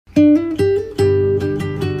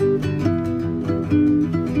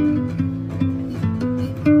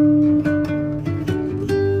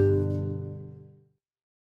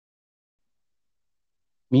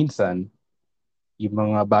Minsan, yung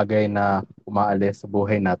mga bagay na umaalis sa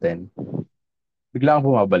buhay natin, bigla ang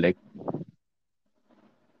bumabalik.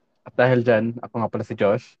 At dahil dyan, ako nga pala si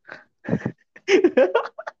Josh.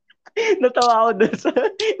 Natawa ako dun sa...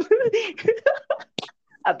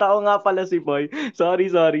 At ako nga pala si Boy. Sorry.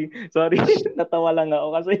 Natawa lang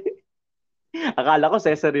ako kasi akala ko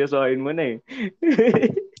seseryosohin mo na eh.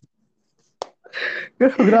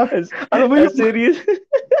 Grabe. as, Alam mo as yung, serious.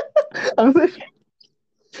 ang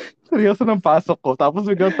seryoso ng pasok ko, tapos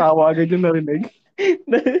biglang tawa agad yung narinig.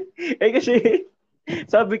 Kasi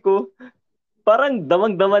sabi ko, parang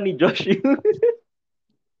damang-dama ni Josh yung Voice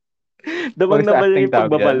damang-dama niya acting yung tawag yan.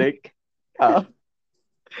 pagbabalik. Ah,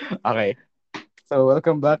 okay. So,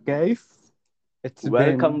 welcome back, guys. It's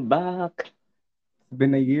Welcome back,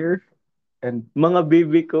 been a year. And, mga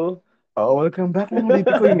baby ko. welcome back mga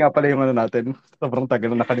baby ko. Yun nga pala yung ano natin. Sobrang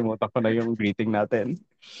tagal na nakalimutan ko na yung greeting natin.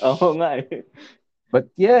 Oo nga eh.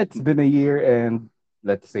 But yeah, it's been a year and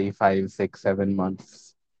let's say 5, 6, 7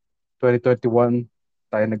 months. 2021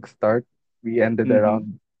 tayo nag-start. We ended Mm-hmm. around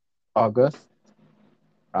August,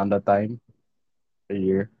 around that time, a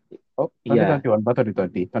year. Oh, Yeah, 2021 ba?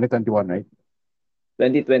 2020? 2021, right?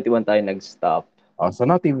 2021 tayo nag-stop. Oh, so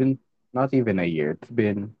not even a year. It's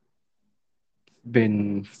been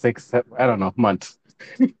I don't know, months.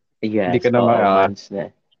 Hindi Yes, ka na oo, months na.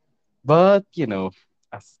 but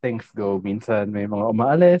as things go, minsan may mga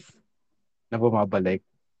umaalis na bumabalik.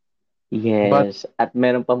 But Yes, at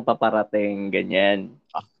meron pang paparating, ganyan.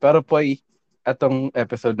 pero po etong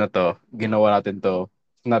episode na to, ginawa natin to,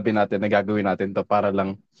 sinabi natin na gagawin natin to para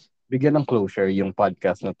lang bigyan ng closure yung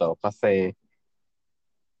podcast na to kasi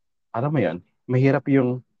alam mo yun, mahirap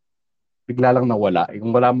yung bigla lang nawala.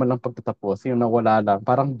 Yung wala man lang pagtatapos, yung nawala lang,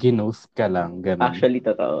 parang ginost ka lang, ganun. Actually,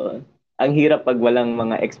 totoo. Ang hirap pag walang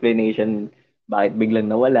mga explanation bakit biglang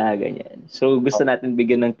nawala, ganyan. So, gusto Oh, natin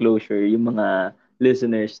bigyan ng closure yung mga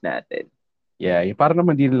listeners natin. yeah, yung parang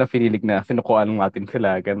naman di nila finilig na sinukuan natin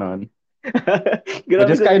sila, ganun. Which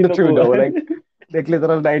Grabe is sa kind of true though. sinukuan. Like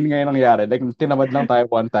literal na yun ngayon nangyari. Like, tinamad lang tayo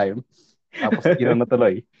one time. Tapos, di na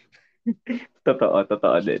natuloy.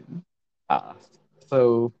 Totoo din. Ah,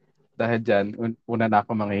 so, dahil dyan, una na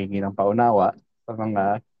ako manghihingi ng paunawa sa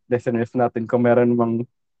mga listeners natin kung meron mang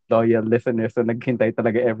loyal listeners na naghintay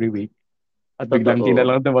talaga every week at biglang di na Totoo.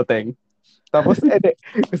 lang dumating. Tapos,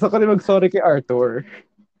 gusto ko rin mag-sorry kay Arthur.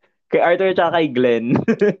 Kay Arthur tsaka kay Glenn.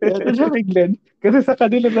 Ito siya kay Glenn. Kasi sa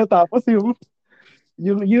kanila natapos yung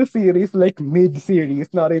series, like mid-series,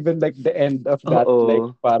 not even like the end of that, like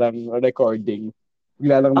Oo. parang recording.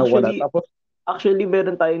 Bigla lang nawala. Actually, Tapos, actually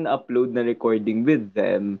meron tayong na-upload na recording with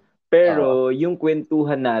them. ah, Pero yung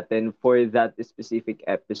kwentuhan natin for that specific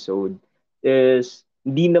episode is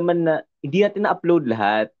hindi natin na-upload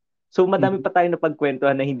lahat. So madami mhm. pa tayong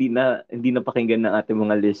napagkwentuhan na hindi na pakinggan ng ating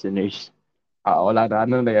mga listeners. Wala na.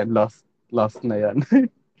 Ano na yan? Lost na yan.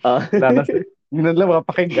 Ah, Wala na. Yun na lang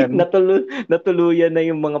mapakinggan. natuluyan na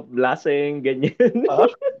yung mga blaseng, ganyan. Ah,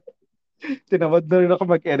 tinamad na rin ako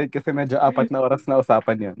mag-edit kasi medyo 4 na oras na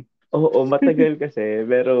usapan yun. Oo, matagal kasi.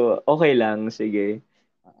 Pero okay lang, sige.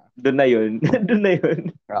 Doon na yun. Doon na yun.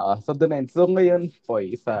 So, doon na yun. So, ngayon,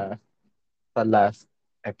 Poy, sa last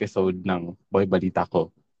episode ng Boy Balita ko,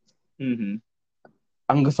 Mhm.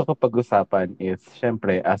 ang gusto ko pag-usapan is,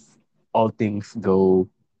 syempre, as all things go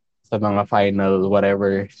sa mga final,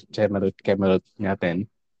 whatever, kemerut natin,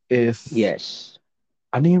 is, Yes.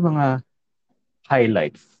 ano yung mga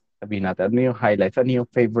highlights? Sabihin natin, ano yung highlights? Ano yung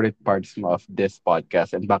favorite parts mo of this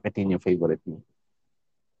podcast and bakit yun yung favorite mo?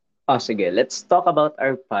 Oh, sige. Let's talk about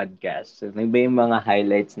our podcast. So, ano ba yung mga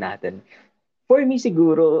highlights natin? For me,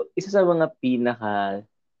 siguro, isa sa mga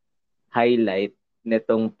pinaka-highlight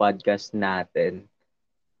nitong podcast natin,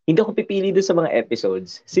 hindi ako pipili doon sa mga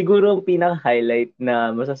episodes. Siguro, ang pinaka-highlight na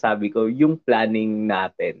masasabi ko, yung planning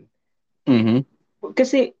natin. Mm-hmm.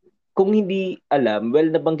 Kasi, kung hindi alam, well,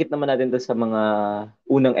 nabanggit naman natin to sa mga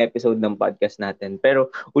unang episode ng podcast natin. Pero,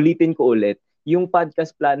 ulitin ko ulit, yung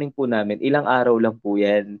podcast planning po namin, ilang araw lang po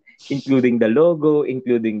yan. Including the logo,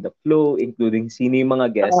 including the flow, including sino yung mga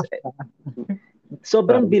guests. Sorry.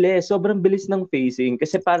 Sobrang bilis ng facing.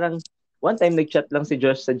 Kasi parang, one time nag-chat lang si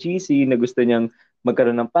Josh sa GC na gusto niyang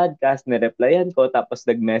magkaroon ng podcast, nireplyan ko, tapos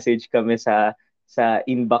nag-message kami sa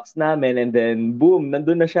inbox namin, and then boom,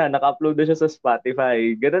 nandun na siya, naka-upload na siya sa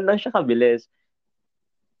Spotify. Ganun lang siya kabilis.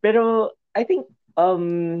 Pero I think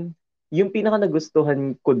yung pinaka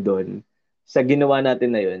nagustuhan ko doon sa ginawa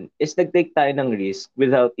natin na yun is nag-take tayo ng risk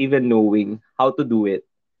without even knowing how to do it.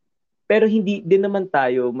 pero hindi din naman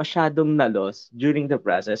tayo masyadong na-lost during the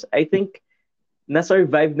process. I think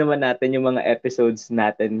na-survive naman natin yung mga episodes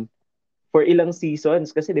natin for ilang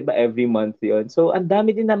seasons kasi 'di ba every month 'yon. So ang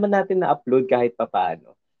dami din naman natin na-upload kahit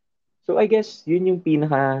papaano. So I guess yun yung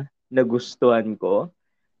pinaka nagustuhan ko.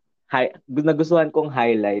 Nagustuhan kong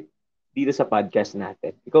highlight dito sa podcast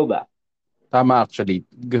natin. Ikaw ba? Tama actually.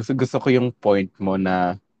 Gusto ko yung point mo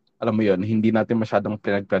na, alam mo yun, hindi natin masyadong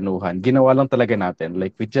pinagplanuhan. Ginawa lang talaga natin.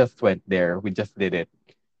 Like, we just went there. We just did it.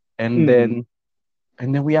 And Mm. then,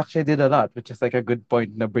 and then we actually did a lot, which is like a good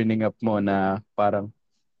point na bringing up mo na parang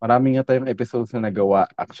marami nga tayong episodes na nagawa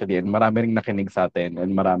actually and marami ring nakinig sa atin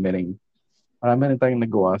and marami rin tayong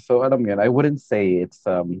nagawa. So, alam mo yun, I wouldn't say it's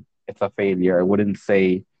a failure. I wouldn't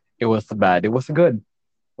say it was bad. It was good.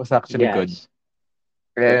 It was actually good. Yes.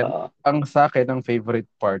 And Totoo. ang sa akin, ang favorite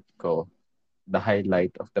part ko, the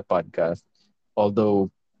highlight of the podcast,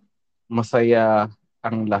 although masaya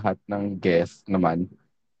ang lahat ng guests naman,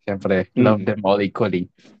 syempre, love Mm. them all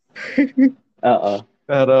equally. Oo.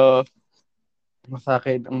 Pero sa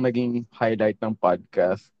akin, ang naging highlight ng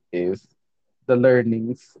podcast is the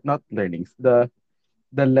learnings, not learnings, the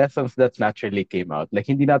lessons that naturally came out.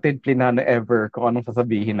 Like, hindi natin plinano ever kung anong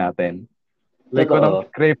sasabihin natin. Like, walang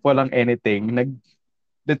Totoo. script, walang anything.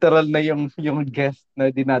 Literal na yung guest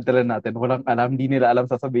na dinadala natin, walang alam, hindi nila alam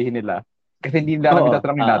sasabihin nila. Kasi hindi nila alam yung Oo.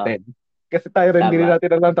 tatanungin Oo. natin. Kasi tayo rin, hindi rin Tama. natin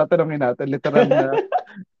alam tatanungin natin. Literal na,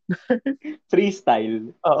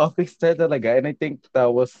 Freestyle. fixed talaga. And I think that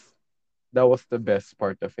was the best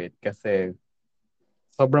part of it. Kasi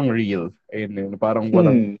sobrang real. Ayun, yun, parang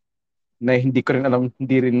walang, Hmm. na hindi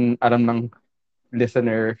rin alam ng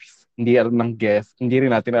listeners, hindi alam ng guests, hindi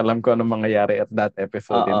rin natin alam kung anong mangyayari at that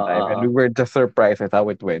episode Oo. in time. And Oo. we were just surprised at how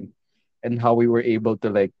it went and how we were able to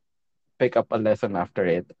like pick up a lesson after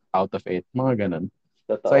it, out of it, mga ganun.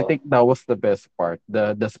 So I Totoo. think that was the best part,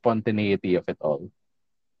 the spontaneity of it all.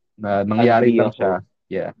 Na nangyari Agree lang ako. siya.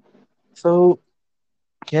 Yeah. So,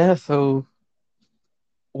 yeah, so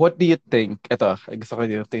what do you think? Ito, gusto ko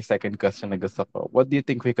yung second question na gusto ko. What do you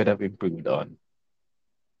think we could have improved on?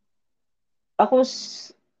 Ako,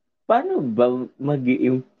 paano ba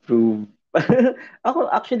mag-improve?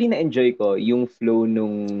 Ako actually na-enjoy ko yung flow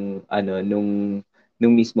nung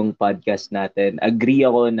mismong podcast natin. Agree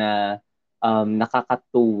ako na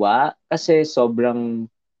nakakatuwa kasi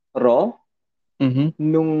raw Mm-hmm.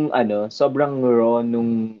 sobrang raw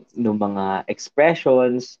nung mga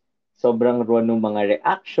expressions, sobrang raw nung mga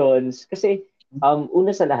reactions kasi una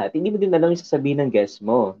sa lahat, hindi mo din alam yung sasabihin ng guest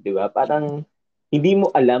mo, 'di ba? Parang hindi mo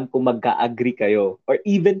alam kung magka-agree kayo or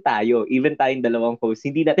even tayong dalawang host,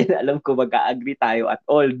 hindi natin alam kung magka-agree tayo at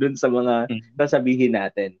all dun sa mga Mm-hmm. sasabihin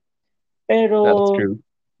natin. Pero That's true.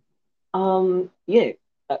 yeah,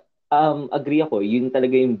 agree ako, yun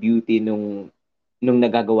talaga yung beauty nung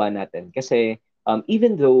nagagawa natin. Kasi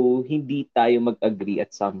even though hindi tayo mag-agree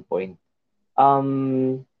at some point,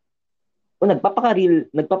 um,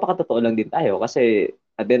 nagpapakatotoo lang din tayo kasi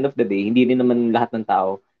at the end of the day, hindi rin naman lahat ng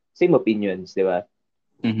tao same opinions, di ba?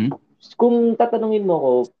 Mm-hmm. Kung tatanungin mo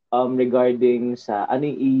ko regarding sa ano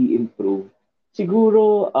yung i-improve,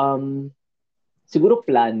 siguro siguro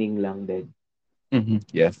planning lang din. Mm-hmm.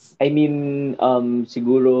 Yes. I mean,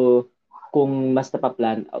 siguro kung mas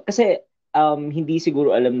napaplan, kasi hindi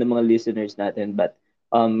siguro alam ng mga listeners natin, but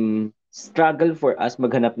struggle for us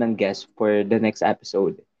maghanap ng guest for the next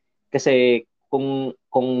episode. Kasi kung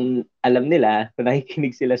alam nila, kung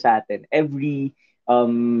nakikinig sila sa atin, every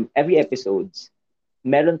episodes,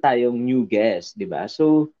 meron tayong new guest, di ba?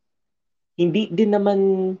 So, hindi din naman,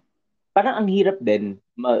 parang ang hirap din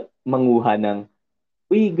manguha ng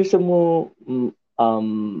uy, gusto mo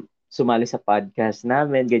um, sumali sa podcast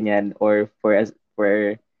namin, ganyan, or for a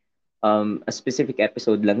specific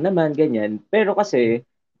episode lang naman, ganyan. Pero kasi,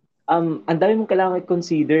 ang dami mong kailangan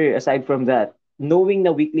i-consider aside from that. Knowing na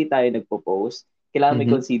weekly tayo nagpo-post, kailangan mo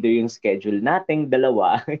Mm-hmm. i-consider yung schedule nating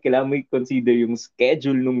dalawa, kailangan mo i-consider yung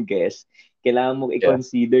schedule ng guest, kailangan mo Yeah.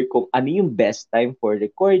 i-consider kung ano yung best time for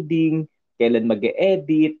recording, kailan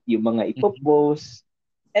mag-edit, yung mga Mm-hmm. ipopost,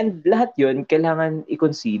 and lahat yun, kailangan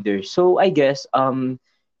i-consider. So, I guess,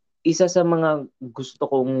 isa sa mga gusto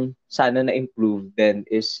kong sana na-improve then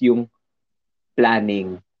is yung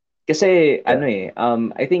planning. Kasi, Yeah.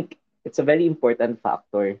 I think it's a very important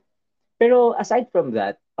factor. Pero aside from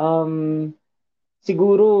that,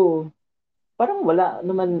 siguro, parang wala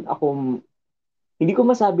naman akong, hindi ko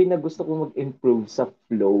masabi na gusto kong mag-improve sa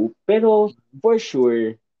flow. Pero, for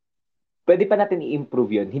sure, pwede pa natin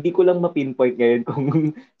i-improve yun. Hindi ko lang ma-pinpoint ngayon kung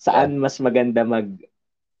Yeah. saan mas maganda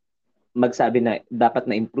magsabi na dapat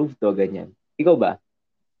na improve to, ganyan. Ikaw ba?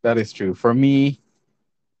 That is true. For me,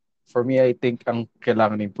 for me, I think ang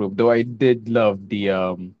kailangan improve, though I did love the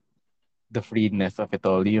freeness of it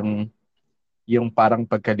all, yung parang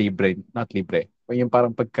pagka-libre, not libre, yung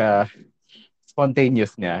parang pagka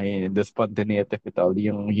spontaneous niya, the spontaneity of it all,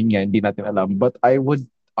 yun nga, hindi natin alam. But I would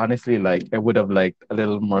have liked a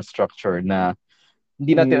little more structure na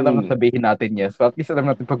hindi natin alam na Mm. sabihin natin yes, but at least alam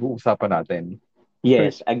natin pag-uusapan natin.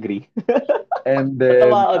 Yes, agree. And then,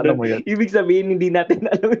 Natawa ako alam dun. mo yun, Ibig sabihin, hindi natin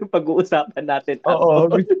alam yung pag-uusapan natin at oo,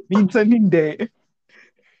 all. minsan hindi.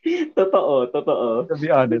 Totoo, totoo. To be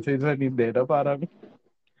honest, minsan hindi. Na parang,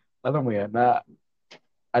 alam mo yan, na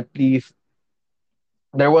at least,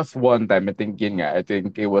 there was one time, I think yun nga, I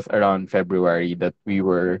think it was around February that we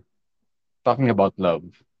were talking about love.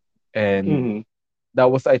 And Mhm. that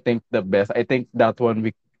was, I think, the best. I think that was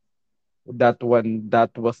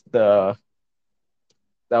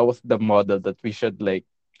the model that we should like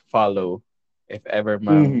follow if ever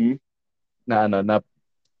mang Mhm. na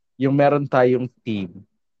yung meron tayong team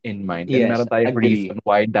in mind and Yes, meron tayong agree. reason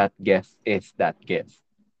why that guest is that guest,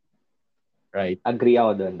 right? Agree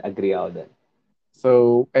ako dun. Agree ako dun. So,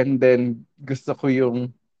 and then gusto ko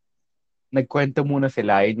yung nagkwento muna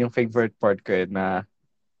sila. Yun yung favorite part ko na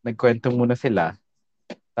nagkwento muna sila.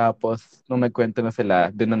 Tapos, nung nagkwento na sila,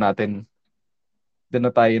 doon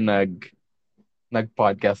na tayo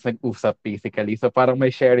nag-podcast, nag-usap basically. So, parang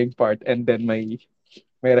may sharing part and then may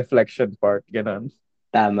reflection part, ganun.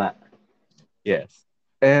 Tama. Yes.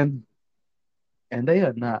 And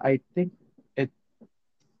ayun na, it,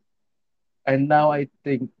 now I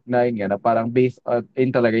think na yun nga, na parang based on,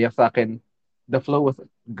 in talaga yung sa akin, the flow was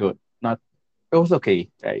good. Not, it was okay,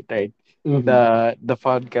 right? Right. Mhm. The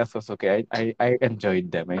podcast was okay. I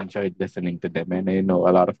enjoyed them. I enjoyed listening to them, and I know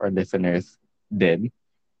a lot of our listeners did.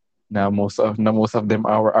 Most of them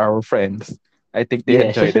are our friends. I think they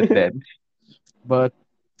Yes. enjoyed it then. But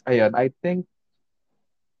ayun, I think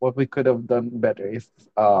what we could have done better is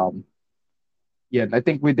yeah, I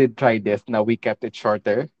think we did try this. Now we kept it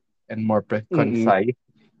shorter and more Mm-mm. concise.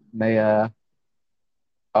 Na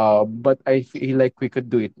but I feel like we could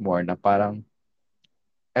do it more na parang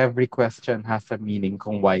every question has a meaning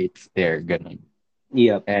kung why it's there, ganun.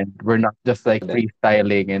 Yep. And we're not just like Dun.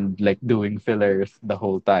 freestyling and like doing fillers the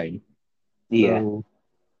whole time. Yeah. So,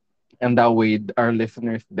 and that way, our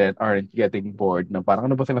listeners then aren't getting bored na parang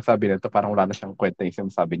ano ba sinasabi nito? Parang wala na siyang kwenta yung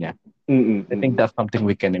sinasabi niya. Mm-mm. I think Mm-mm. that's something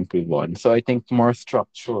we can improve on. So I think more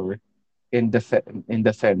structure in the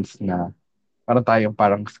sense na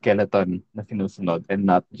parang skeleton na sinusunod and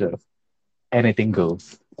not just anything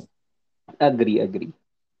goes. Agree, agree.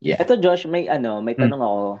 Yeah. Eto Josh, may Mm, tanong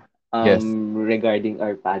ako yes. regarding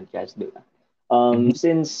our podcast, di ba? Mhm.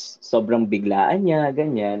 Since sobrang biglaan niya,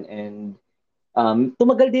 ganyan, and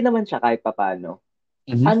tumagal din naman siya kahit papaano.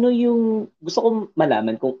 Mhm. Ano yung, gusto kong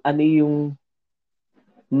malaman kung ano yung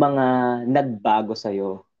mga nagbago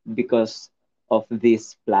sa'yo because of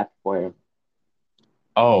this platform.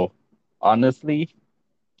 Oh, honestly,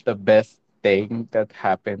 the best thing that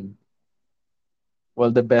happened, well,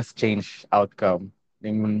 the best change outcome,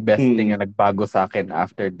 yung best thing Mm. na nagbago sa akin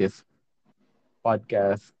after this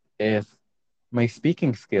podcast is my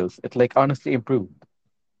speaking skills. It like honestly improved.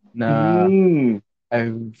 Na Mm.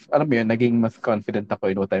 alam mo yun, naging mas confident ako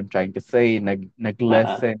in what I'm trying to say. Ah,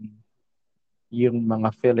 Nag-lessen yung mga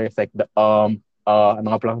fillers like ano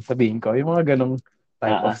nga pala sabihin ko, yung mga ganong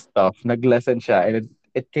type of ah. stuff. Nag-lessen siya and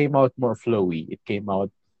it came out more flowy. It came out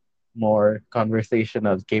more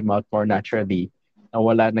conversational, came out more naturally. Na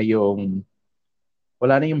wala na yung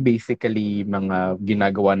basically mga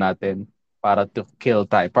ginagawa natin para to kill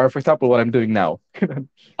time. Para for example, what I'm doing now.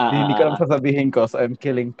 Ah, Hindi ko alam ah. sasabihin ko, so I'm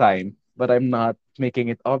killing time. But I'm not making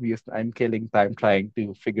it obvious na I'm killing time trying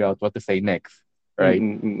to figure out what to say next. Right?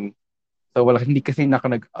 Mm, mm. So hindi kasi ano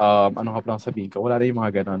nga pala sabihin ko, wala na yung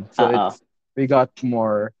mga ganon. So Ah. we got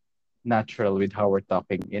more natural with how we're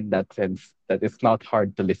talking in that sense that it's not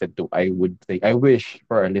hard to listen to. I would say, I wish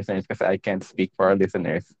for our listeners, kasi I can't speak for our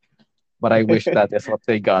listeners, but I wish that is what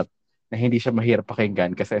they got, na hindi siya mahirap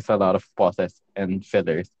pakinggan kasi it's a lot of pauses and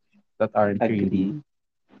fillers that aren't really,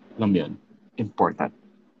 Agree. alam mo yun, important.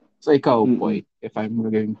 So ikaw, Mm. Poy, if I'm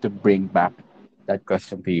going to bring back that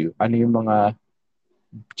question to you, ano yung mga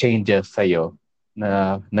changes sa'yo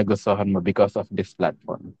na nagustuhan mo because of this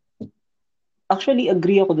platform? Actually,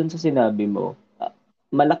 agree ako dun sa sinabi mo.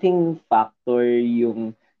 Malaking factor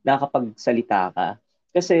yung nakakapagsalita ka.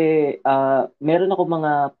 Kasi meron ako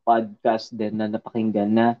mga podcast din na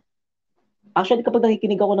napakinggan na actually kapag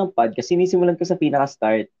nakikinig ako ng podcast, sinisimulan ko sa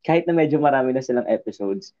pinaka-start, kahit na medyo marami na silang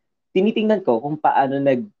episodes, tinitingnan ko kung paano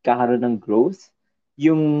nagkakaroon ng growth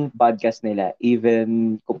yung podcast nila.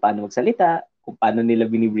 Even kung paano magsalita, kung paano nila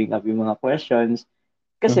binibring up yung mga questions.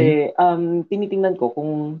 Mhm. Kasi tinitingnan ko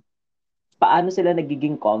kung paano sila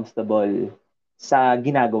nagiging comfortable sa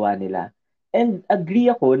ginagawa nila. And agree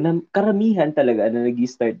ako na karamihan talaga na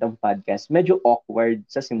nag-start ng podcast, medyo awkward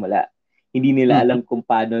sa simula. Hindi nila Mhm. alam kung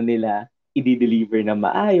paano nila i-deliver na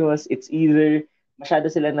maayos. It's either masyado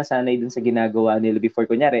sila nasanay dun sa ginagawa nila before.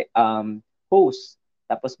 Kunyari, host,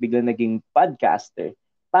 tapos biglang naging podcaster.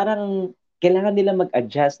 Parang kailangan nila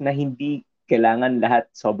mag-adjust na hindi kailangan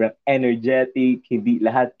lahat sobrang energetic, hindi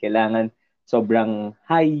lahat kailangan sobrang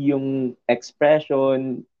high yung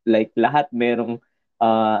expression, like lahat merong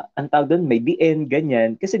ang tawag doon, may DN,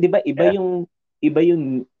 ganyan. Kasi 'di ba Yeah. iba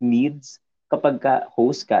yung needs kapag ka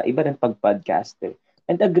host ka, iba rin pag podcaster.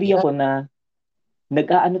 And agree Yeah. ako na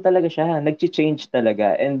nag-aano talaga siya, nag-change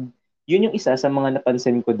talaga. And yun yung isa sa mga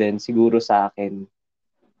napansin ko din siguro sa akin.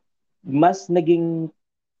 Mas naging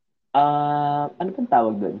ano pang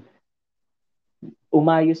tawag doon?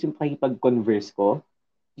 Umayos yung pakikipag-converse ko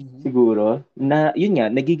Mhm. siguro na yun nga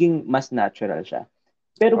nagiging mas natural siya.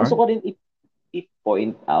 Pero gusto Alright. ko rin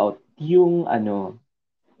i-point out yung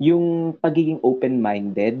yung pagiging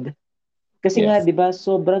open-minded. Kasi nga, Yes. 'di ba,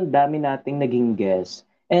 sobrang dami nating naging guest.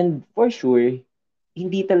 And for sure,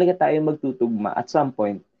 hindi talaga tayo magtutugma at some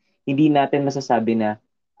point. Hindi natin masasabi na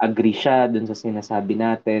agree siya dun sa sinasabi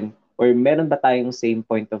natin or meron ba tayong same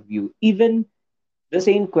point of view. Even the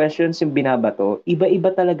same questions yung binabato, iba-iba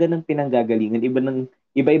talaga ng pinanggagalingan,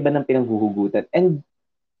 iba-iba ng pinanghuhugutan. And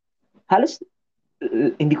halos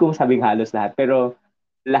hindi ko masabing halos lahat, pero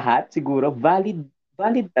lahat siguro valid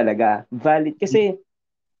talaga. Valid kasi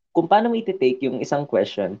kung paano mo iti-take yung isang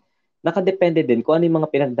question, nakadepende din kung ano yung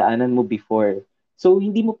mga pinagdaanan mo before. So,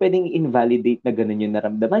 hindi mo pwedeng invalidate na ganun yung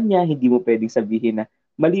naramdaman niya, hindi mo pwedeng sabihin na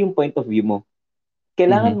mali yung point of view mo.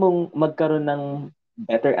 Kailangan Mhm. mong magkaroon ng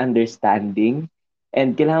better understanding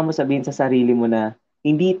and kailangan mo sabihin sa sarili mo na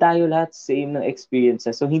hindi tayo lahat same ng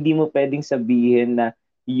experiences. So, hindi mo pwedeng sabihin na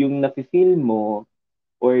yung nafe-feel mo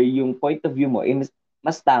or yung point of view mo ay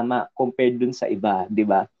mas tama compared dun sa iba, 'di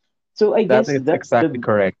ba? So I That guess is exactly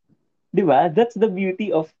correct. 'di ba? That's the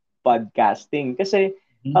beauty of podcasting kasi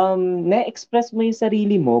Mhm. na-express mo yung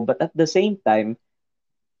sarili mo but at the same time,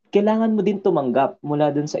 kailangan mo din tumanggap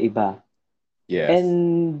mula dun sa iba. Yes.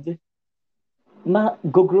 And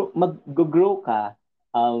mag-grow ka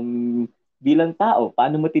bilang tao,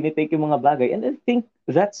 paano mo tinitake yung mga bagay. And I think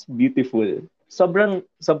that's beautiful. Sobrang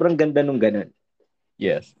ganda nung ganun.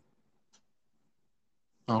 Yes.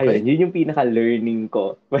 Okay. Ayun, yun yung pinaka-learning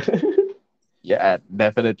ko. Yeah,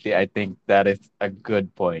 definitely. I think that is a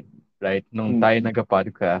good point, right? Nung tayo Mm.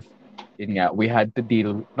 nagka-podcast, yun nga,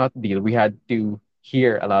 not deal, we had to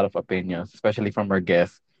hear a lot of opinions, especially from our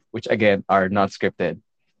guests, which again are not scripted.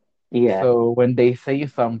 Yeah, So when they say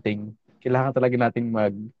something, kailangan talaga nating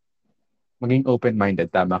maging open-minded.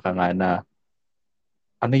 Tama ka nga na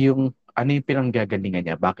ano yung pinanggagalingan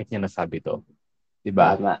niya, bakit niya nasabi to, 'di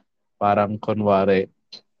ba? tama. Parang kunwari,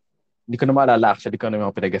 hindi ko na maalala actually kung ano yung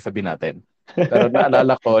mga pinagsasabi natin. Pero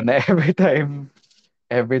naalala ko na every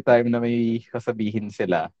time na may sasabihin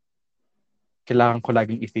sila, kailangan ko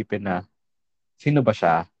laging isipin na sino ba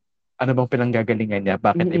siya? Ano bang pinanggagalingan niya?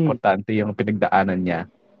 Bakit Mm. importante yung pinagdaanan niya?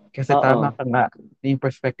 Kasi tama Oo, ka nga, yung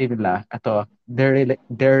perspective nila,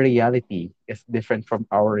 their reality is different from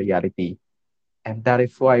our reality. And that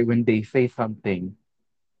is why when they say something,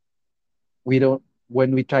 we don't,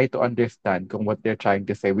 when we try to understand kung what they're trying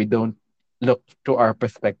to say, we don't look to our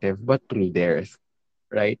perspective, but through theirs,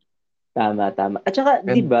 right? tama. At saka,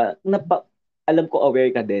 di And ba, alam ko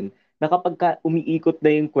aware ka din, na kapag umiikot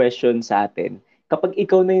na yung question sa atin, kapag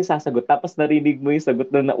ikaw na yung sasagot, tapos narinig mo yung sagot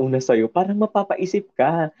na nauna sa'yo, parang mapapaisip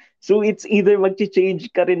ka. So, it's either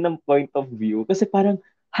mag-change ka rin ng point of view, kasi parang,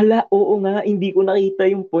 hala, oo nga, hindi ko nakita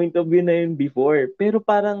yung point of view na yun before. Pero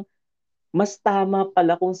parang, mas tama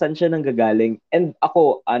pala kung saan siya nanggagaling. And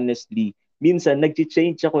ako, honestly, minsan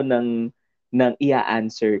nag-change ako ng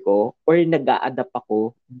ia-answer ko or nag adapt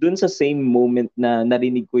ako dun sa same moment na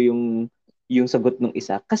narinig ko yung sagot ng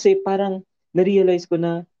isa. Kasi parang na-realize ko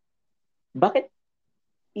na bakit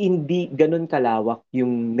hindi ganun kalawak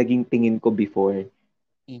yung naging tingin ko before.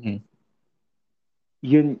 mhm,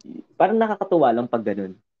 Yun, parang nakakatuwa lang pag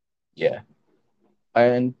ganun. yeah.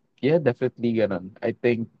 And yeah, definitely ganun. I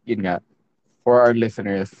think, yun nga, for our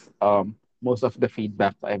listeners, most of the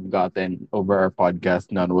feedback I've gotten over our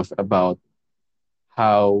podcast none was about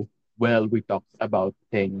how well we talked about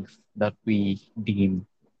things that we deem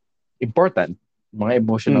important, mga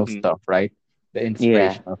emotional Mm-mm. stuff, right? The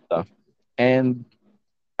Yeah. inspirational stuff. And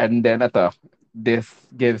and then this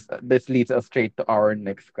leads us straight to our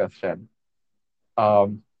next question.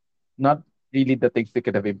 Um, not really the things we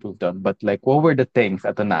could have improved on, but like what were the things,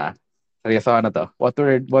 ato na, Seryoso ano to? What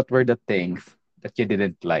were the things that you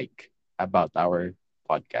didn't like about our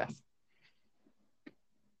podcast?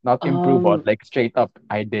 Not improve on, Um, like straight up,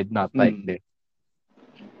 I did not like hmm. this.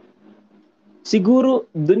 Siguro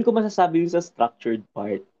dun ko masasabi yung sa structured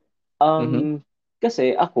part. Mm-hmm.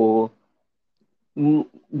 Kasi ako,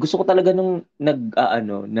 gusto ko talaga nung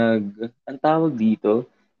ang tawag dito,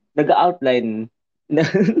 nag-outline na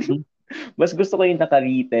mas gusto ko yung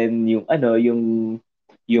naka-written, yung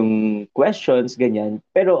yung questions, ganyan.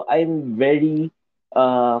 Pero I'm very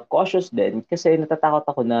cautious din kasi natatakot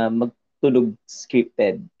ako na magtulog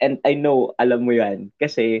scripted. And I know, alam mo yan,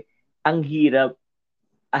 kasi ang hirap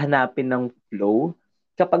hanapin ng flow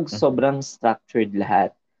kapag Mm-hmm. sobrang structured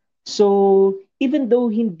lahat. So, even though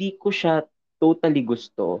hindi ko siya totally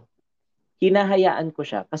gusto, hinahayaan ko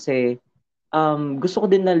siya kasi gusto ko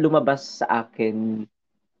din na lumabas sa akin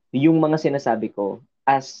yung mga sinasabi ko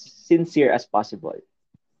as sincere as possible.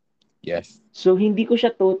 Yes. So, hindi ko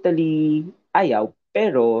siya totally ayaw,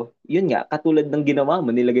 pero yun nga, katulad ng ginawa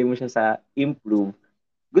mo, nilagay mo siya sa improve.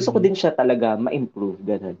 Gusto ko Mm-hmm. din siya talaga ma-improve,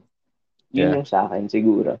 ganun. Yun Yeah. yung sa akin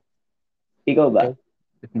siguro. Ikaw ba? Okay.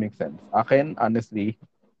 It makes sense. Akin, honestly,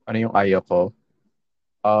 ano yung ayaw ko?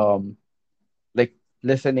 Um, like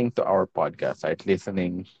listening to our podcast, right?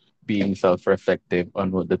 Listening, being self-reflective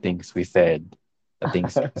on what the things we said, the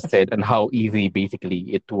things you said, and how easy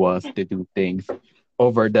basically it was to do things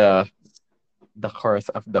over the course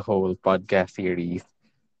of the whole podcast series.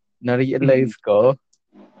 Mm. Na-realize ko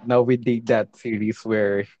now we did that series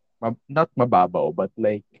where not mababaw, but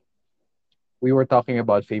like we were talking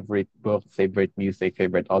about favorite books, favorite music,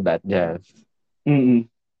 favorite all that jazz. Mm.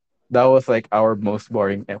 That was like our most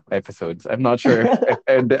boring episodes. I'm not sure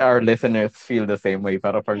if our listeners feel the same way.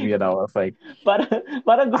 Pero for me, that was like, Para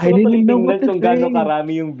parang gusto I ko tuloy didn't know what tingnan to kung gaano say.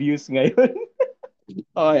 karami yung views ngayon.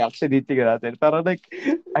 Oh, I actually tingnan natin. Pero like,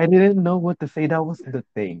 I didn't know what to say. That was the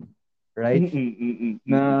thing, right? Mm, mm, mm.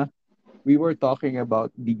 Na we were talking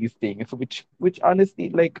about these things, which honestly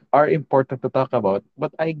like are important to talk about.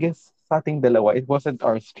 But I guess sa ating dalawa, it wasn't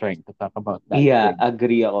our strength to talk about that Yeah, thing.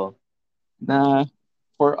 agree ako. Na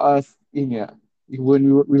for us, yun nga, when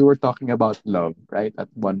we were talking about love, right, at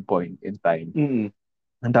one point in time. Mm.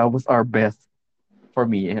 And that was our best for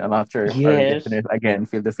me. I'm not sure if our Yes, listeners again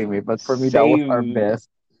feel the same way, but for me that was same.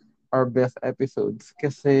 our best episodes.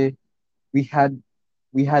 Kasi we had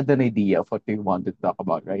we had an idea of what we wanted to talk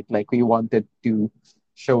about, right? Like we wanted to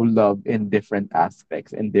show love in different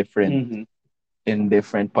aspects, Mhm. in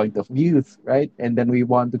different point of views, right? And then we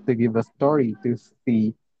wanted to give a story to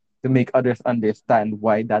see to make others understand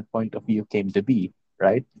why that point of view came to be,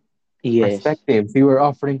 right? Yes. Perspectives. We were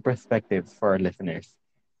offering perspectives for our listeners.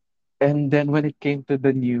 And then when it came to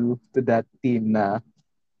to that team na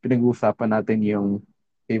pinag-uusapan natin yung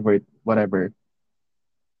favorite whatever,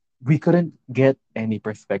 we couldn't get any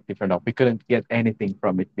perspective from that. We couldn't get anything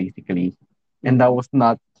from it basically. And that Mm. was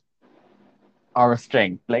not our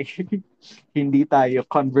strength. Like hindi tayo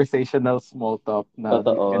conversational small talk na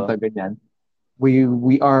Totoo. ganito ganyan.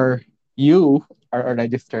 We are you are a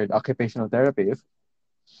registered occupational therapist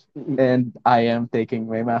Mm. and I am taking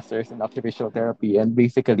my master's in occupational therapy and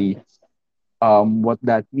basically what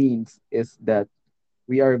that means is that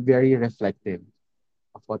we are very reflective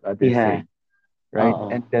of what others Yeah. say, right?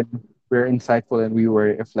 Oo. And then we're insightful and we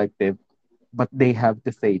were reflective, but they have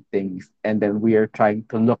to say things, and then we are trying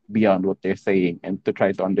to look beyond what they're saying and to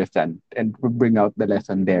try to understand and to bring out the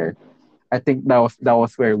lesson there. I think that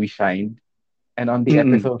was where we shined. And on the Mm.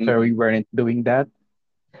 episodes where we Mm. weren't doing that,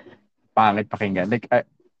 pangit pakinggan. Like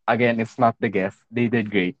again, it's not the guest; they did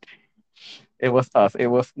great. It was us. It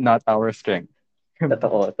was not our strength.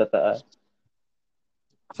 Totoo, totoo.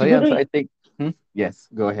 So yeah, Siguro so I think yes,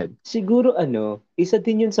 go ahead. siguro isa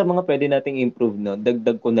din 'yun sa mga puwede nating improve 'no,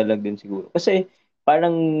 dagdag ko na lang din siguro. Kasi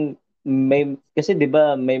parang kasi 'di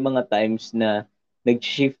ba may mga times na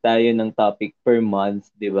nag-shift tayo ng topic per month,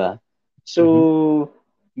 'di ba? So, Mm-hmm.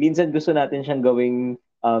 minsan gusto natin siyang gawing,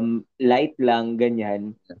 light lang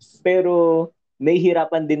ganyan, Yes. pero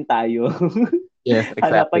nahihirapan din tayo Yes,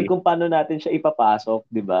 hanapan exactly. kung paano natin siya ipapasok,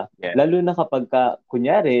 'di ba? Yeah. Lalo na kapagka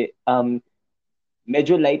kunyari,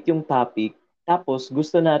 medyo light yung topic, tapos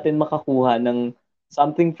gusto natin makakuha ng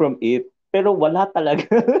something from it, pero wala talaga.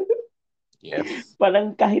 Yes.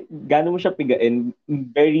 Parang kahit gaano mo siya pigain,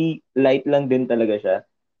 very light lang din talaga siya.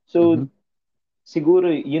 Mm-hmm. So, siguro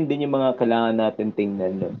yun din yung mga kailangan natin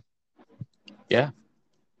tingnan nun. Yeah.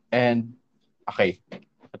 And okay,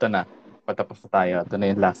 ito na. Patapos na tayo. Ito na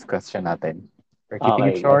yung last question natin. We're keeping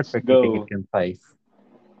it Okay, short. let's We're keeping it go. concise.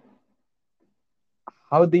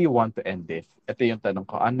 How do you want to end this? Ito yung tanong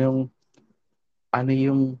ko. Ano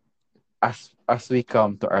yung as we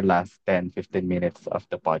come to our last 10-15 minutes of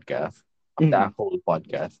the podcast, of the Mhm. whole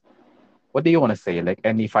podcast, what do you want to say? Like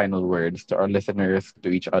any final words to our listeners,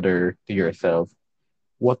 to each other, to yourself?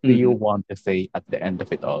 What do you Mhm. want to say at the end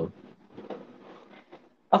of it all?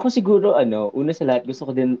 Ako siguro una sa lahat gusto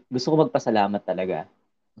ko magpasalamat talaga.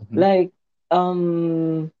 Mm-hmm. Like,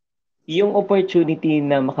 yung opportunity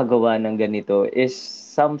na makagawa ng ganito is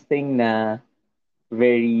something na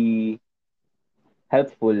very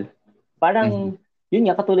helpful. Mm-hmm. Parang, yun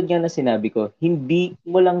nga, katulad nga na sinabi ko, hindi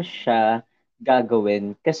mo lang siya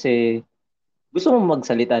gagawin kasi gusto mo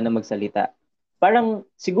magsalita na magsalita. Parang,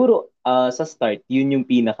 siguro, sa start, yun yung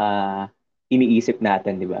pinaka iniisip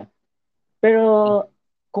natin, di ba? Pero,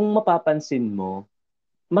 kung mapapansin mo,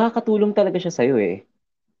 makakatulong talaga siya sa'yo eh.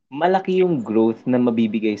 Malaki yung growth na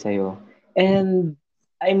mabibigay sa'yo. And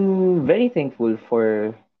I'm very thankful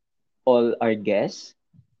for all our guests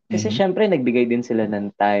kasi Mm-hmm. syempre nagbigay din sila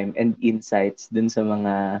ng time and insights dun sa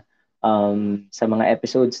mga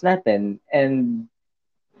episodes natin. And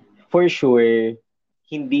for sure,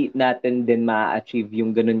 hindi natin din ma-achieve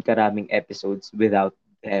yung ganun karaming episodes without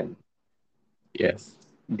them, Yes.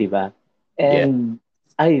 'di ba? Yeah. And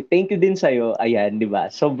ay, thank you din sa'yo. Ayan, 'di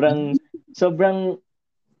ba? Sobrang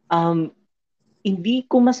um hindi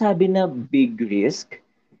ko masabi na big risk,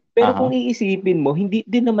 pero kung Uh-huh. iisipin mo, hindi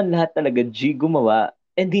din naman lahat talaga G gumawa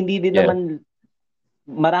and hindi din Yes. naman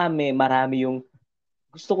marami yung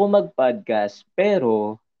gusto ko mag-podcast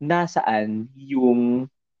pero nasaan yung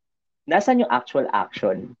actual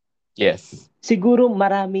action? Yes. Siguro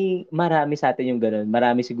marami sa atin yung ganun.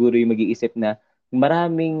 Marami siguro yung mag-iisip na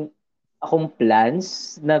maraming akong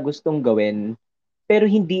plans na gustong gawin pero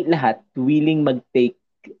hindi lahat willing mag-take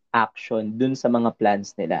action dun sa mga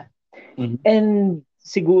plans nila. Mm-hmm. And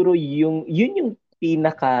siguro yun yung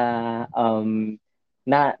pinaka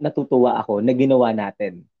natutuwa ako na ginawa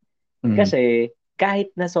natin. Mm-hmm. Kasi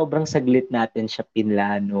kahit na sobrang saglit natin siya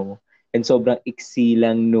pinlano and sobrang iksi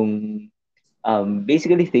lang nung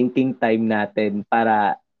basically thinking time natin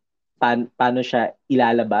para paano siya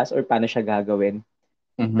ilalabas or paano siya gagawin.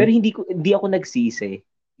 Mm-hmm. Pero hindi ako nagsisi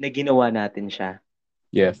na ginawa natin siya.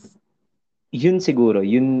 Yes. Yun siguro,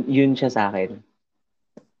 yun siya sa akin.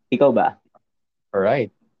 Ikaw ba? All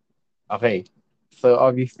right. Okay. So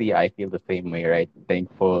obviously I feel the same way, right?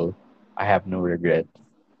 Thankful. I have no regrets.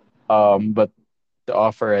 But to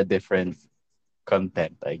offer a different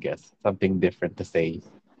content, I guess, something different to say,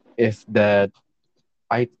 is that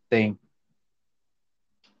I think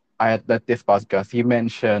at this podcast, you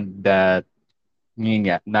mentioned that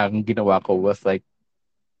yun nga, na ang ginawa ko was like,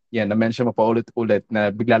 yeah, na-mention mo pa ulit-ulit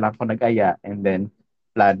na bigla lang ako nag-aya and then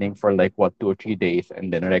planning for like what, 2 or 3 days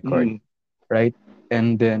and then record, Mm. right?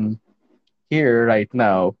 And then here right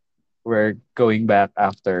now, we're going back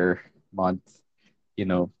after months, you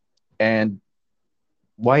know, and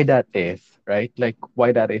why that is, right? Like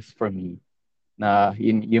why that is for me. Na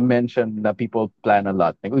you mentioned that people plan a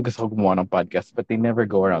lot. Like, "Uy, gusto ko gumawa ng podcast," but they never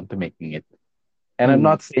go around to making it. And I'm Mm.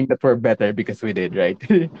 not saying that we're better because we did, right?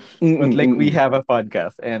 Mm, But like we mm. have a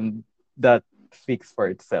podcast and that speaks for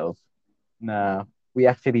itself. Na we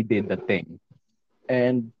actually did the thing.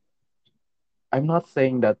 And I'm not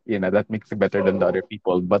saying that, that makes you better than the other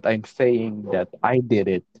people, but I'm saying that I did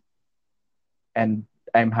it and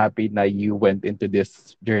I'm happy na you went into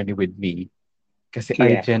this journey with me kasi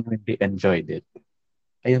I Yeah. genuinely enjoyed it.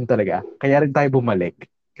 Ayun talaga. Kaya rin tayo bumalik.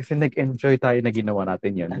 Kasi nag-enjoy tayo na ginawa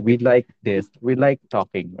natin yun. We like this. We like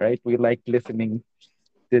talking, right? We like listening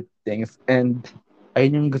to things. And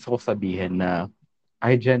ayun yung gusto ko sabihin na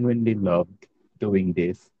I genuinely loved doing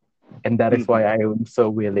this. And that is why Mm. I am so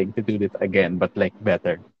willing to do this again, but like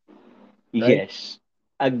better, right? Yes.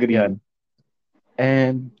 Agree. Yan.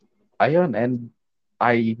 And ayun. And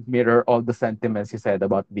I mirror all the sentiments you said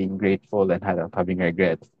about being grateful and having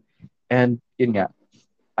regrets. And yun nga,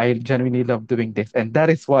 I genuinely love doing this. And that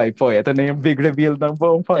is why, po, ito na yung big reveal ng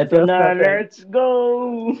buong Eto podcast na, natin. let's go!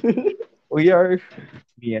 We are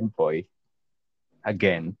me and Poy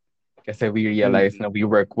again. Kasi we realize Mm. na we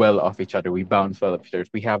work well off each other. We bounce well off each other.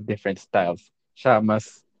 We have different styles. Siya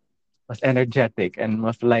mas energetic and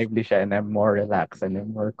mas lively siya and I'm more relaxed and I'm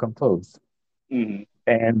more composed. Mm.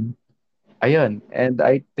 And ayun. And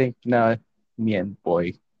I think na me and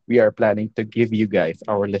Poy, we are planning to give you guys,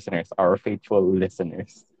 our listeners, our faithful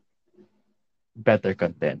listeners, better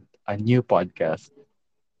content, a new podcast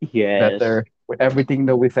Yes. better with everything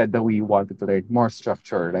that we said that we wanted to learn, more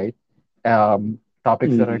structure, right?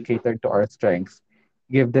 Topics that are Mm. catered to our strengths,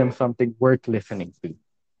 give them something worth listening to.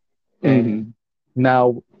 Mm. And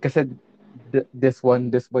now, kasi this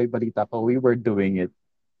boy balita ko, we were doing it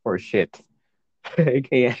for shit.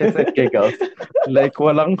 Like, Yeah. shits and giggles. Like,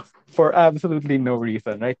 walang, for absolutely no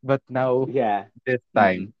reason, right? But now, Yeah. this Mm-mm.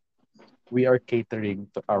 time, we are catering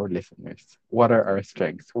to our listeners. What are our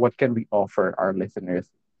strengths? What can we offer our listeners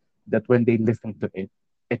that when they listen to it,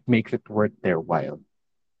 it makes it worth their while,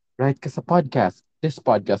 right? Because this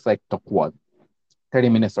podcast, like took what, 30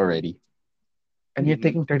 minutes already. And you're Mm-mm.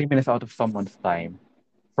 taking 30 minutes out of someone's time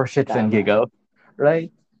for shits and Tama. giggles,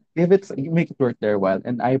 right? You make it worth their while.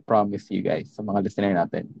 And I promise you guys, sa mga listener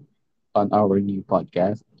natin, on our new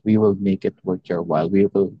podcast, we will make it worth your while. We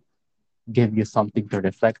will give you something to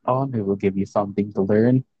reflect on. We will give you something to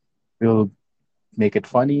learn. We will make it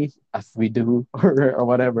funny as we do or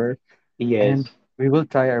whatever. And Yes. we will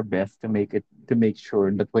try our best to make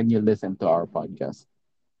sure that when you listen to our podcast,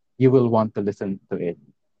 you will want to listen to it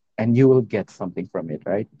and you will get something from it,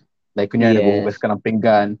 right? Like kunyari nag-uugas Yes. ka ng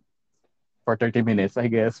pinggan for 30 minutes, I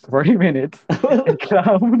guess, 40 minutes.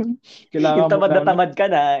 And Yung kailangan mo tamad na ng, tamad ka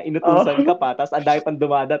na, oh, inutusan ka pa, tapos ang dami pang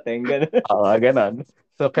dumadating. Ganun. ganon.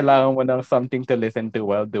 So, kailangan mo ng something to listen to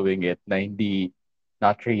while doing it na hindi,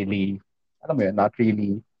 not really, alam mo yun, not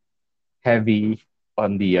really heavy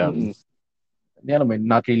on the, Mm-mm. alam mo yun,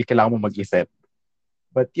 not really kailangan mo mag-isip.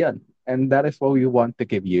 But yan, and that is what we want to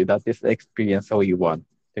give you. That is the experience how we want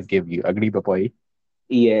to give you. Agree ba, Poy?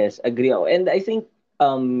 Yes, agree ako. And I think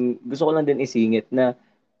gusto ko lang din isingit na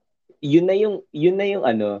yun na yung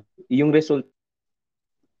yung result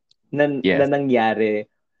na Yes. nangyari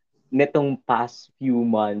netong past few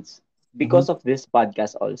months Mm-hmm. because of this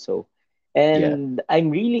podcast also. Yes. And I'm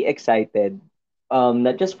really excited,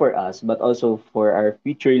 not just for us, but also for our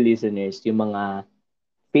future listeners, yung mga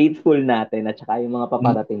faithful natin at saka yung mga Mm-hmm.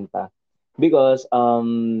 paparating pa. Because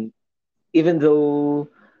even though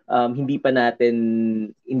hindi pa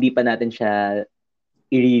natin siya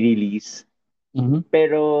i-release, Mm-hmm.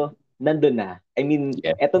 pero nandun na. I mean,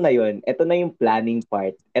 Yes. eto na yon. Eto na yung planning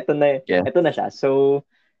part. Yes. Eto na siya. So,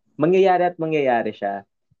 mangyayari at mangyayari siya.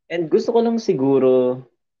 And gusto ko lang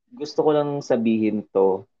sabihin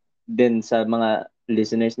to din sa mga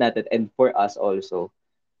listeners natin and for us also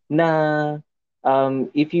na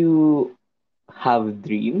if you have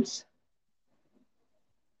dreams,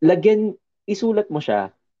 lagyan isulat mo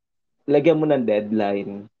siya. Lagyan mo ng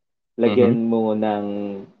deadline. Mm-hmm.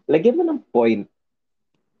 Lagyan mo ng point.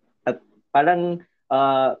 At parang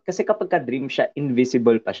kasi kapag ka-dream siya,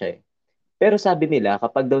 invisible pa siya eh. Pero sabi nila,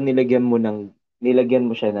 kapag daw nilagyan mo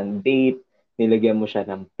siya ng date, nilagyan mo siya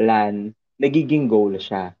ng plan, nagiging goal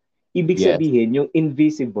siya. Ibig Yes. sabihin, yung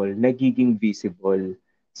invisible, nagiging visible.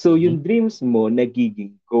 So, Mm-hmm. yung dreams mo,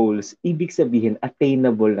 nagiging goals. Ibig sabihin,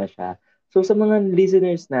 attainable na siya. So, sa mga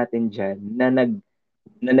listeners natin dyan na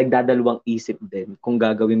nagdadalawang isip din kung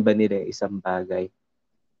gagawin ba nila yung isang bagay,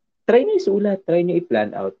 try nyo isulat, try nyo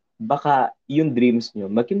i-plan out. Baka yung dreams nyo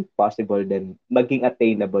maging possible din, maging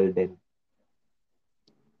attainable din.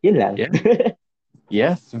 Yun lang. Yeah.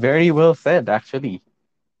 Yes. Very well said, actually.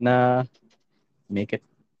 Na make it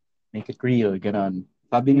make it real, ganon.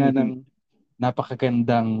 Sabi nga Mhm. ng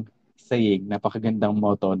napakagandang saying, napakagandang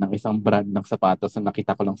motto ng isang brand ng sapatos na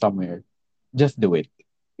nakita ko lang somewhere. Just do it.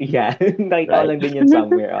 Yeah, nakita ko Right? lang din yun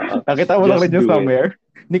somewhere, oo. Nakita mo lang Just rin yun do it. somewhere.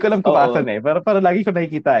 Hindi ko alam kung Oo. asan eh. Pero parang lagi ko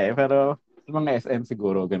nakikita eh. Pero sa mga SM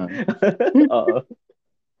siguro, ganon. Oo.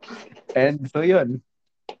 And so yun.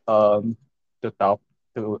 Um, to top,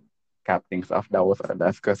 to cap things off, that was our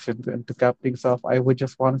last question. And to cap things off, I would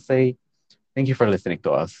just want to say thank you for listening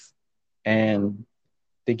to us. And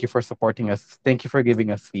thank you for supporting us. Thank you for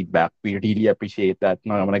giving us feedback. We really appreciate that.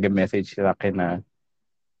 Mga nag-message sa akin na,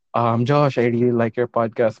 Josh, I really like your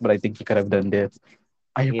podcast, but I think you could have done this.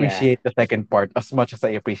 I Yeah. appreciate the second part as much as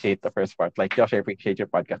I appreciate the first part. Like, Josh, I appreciate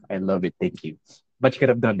your podcast. I love it. Thank you. But you could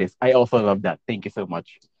have done this. I also love that. Thank you so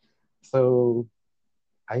much. So,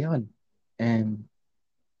 ayun. And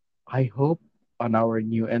I hope on our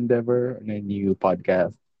new endeavor, on a new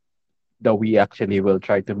podcast, that we actually will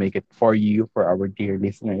try to make it for you, for our dear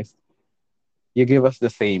listeners. You give us the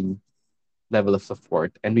same level of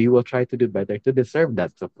support, and we will try to do better to deserve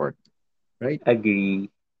that support, right? Agree.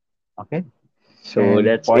 Okay. So, And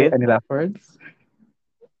that's boy, it. any last words?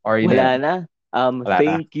 Or yun na Wala yan? na. Wala na.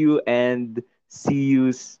 Thank you and see you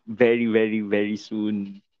very, very, very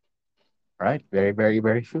soon. All right. Very, very,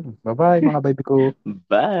 very soon. Bye-bye, mga baby ko.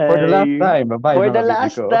 For the last Bye! time. Bye-bye, For the mga baby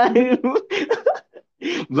last ko. time!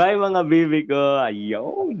 Bye mga baby ko!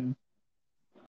 Ayun!